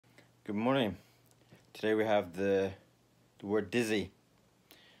Good morning. Today we have the word dizzy.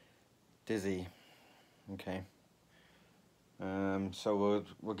 Dizzy. Okay. So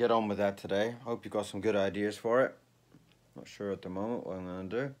we'll get on with that today. Hope you got some good ideas for it. Not sure at the moment what I'm gonna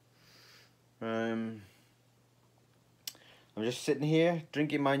do. I'm just sitting here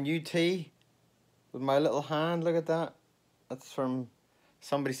drinking my new tea with my little hand. Look at that. That's from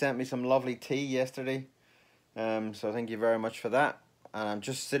somebody sent me some lovely tea yesterday. So thank you very much for that. And I'm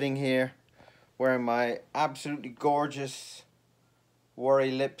just sitting here wearing my absolutely gorgeous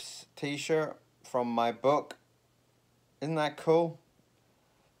Worry Lips t-shirt from my book. Isn't that cool?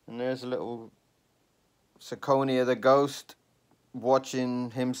 And there's a little Saconia the ghost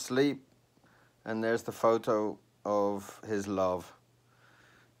watching him sleep. And there's the photo of his love.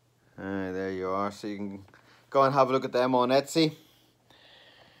 There you are. So you can go and have a look at them on Etsy.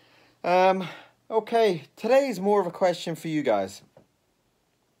 Okay, today's more of a question for you guys.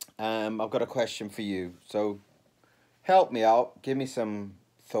 I've got a question for you. So help me out. Give me some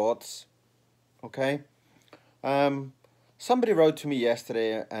thoughts. Okay. Somebody wrote to me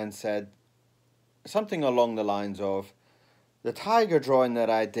yesterday and said something along the lines of the tiger drawing that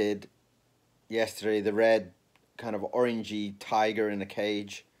I did yesterday, the red kind of orangey tiger in a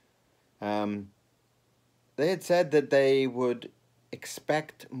cage. They had said that they would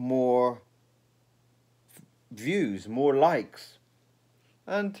expect more views, more likes.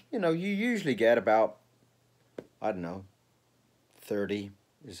 And, you know, you usually get about, I don't know, 30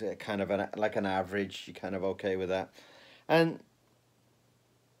 is a kind of like an average. You're kind of okay with that.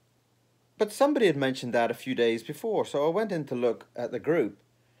 But somebody had mentioned that a few days before. So I went in to look at the group.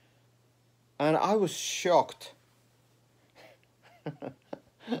 And I was shocked.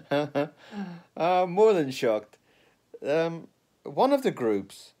 More than shocked. One of the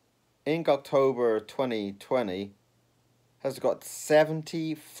groups, Inktober 2020, has got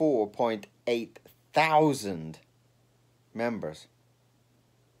 74.8 thousand members.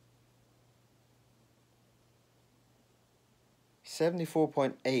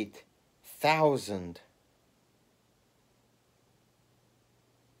 74.8 thousand.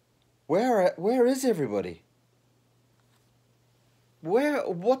 Where is everybody?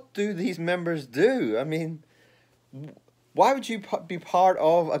 What do these members do? I mean, why would you be part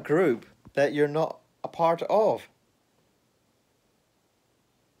of a group that you're not a part of?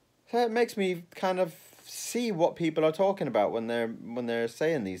 So it makes me kind of see what people are talking about when they're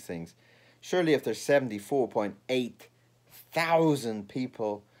saying these things. Surely if there's 74.8 thousand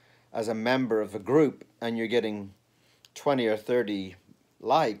people as a member of a group and you're getting 20 or 30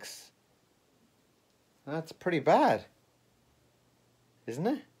 likes, that's pretty bad, isn't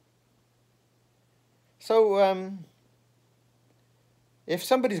it? So if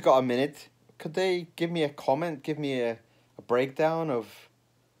somebody's got a minute, could they give me a comment, give me a breakdown of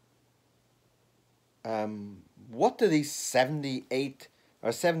what do these 78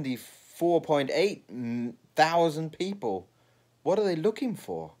 or 74.8 thousand people, what are they looking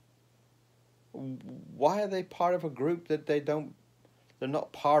for? Why are they part of a group that they're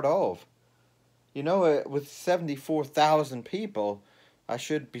not part of? You know, with 74,000 people, I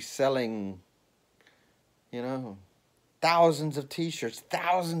should be selling, you know, thousands of t-shirts,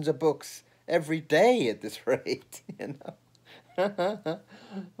 thousands of books every day at this rate, you know.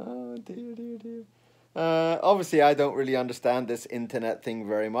 Oh, dear. Obviously, I don't really understand this internet thing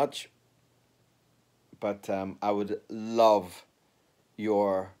very much. But I would love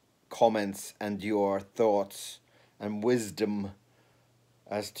your comments and your thoughts and wisdom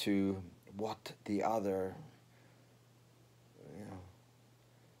as to what the other,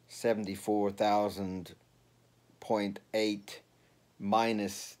 74,000.8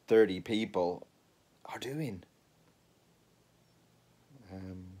 minus 30 people are doing.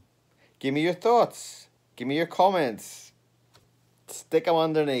 Give me your thoughts. Give me your comments. Stick them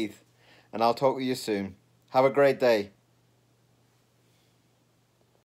underneath. And I'll talk to you soon. Have a great day.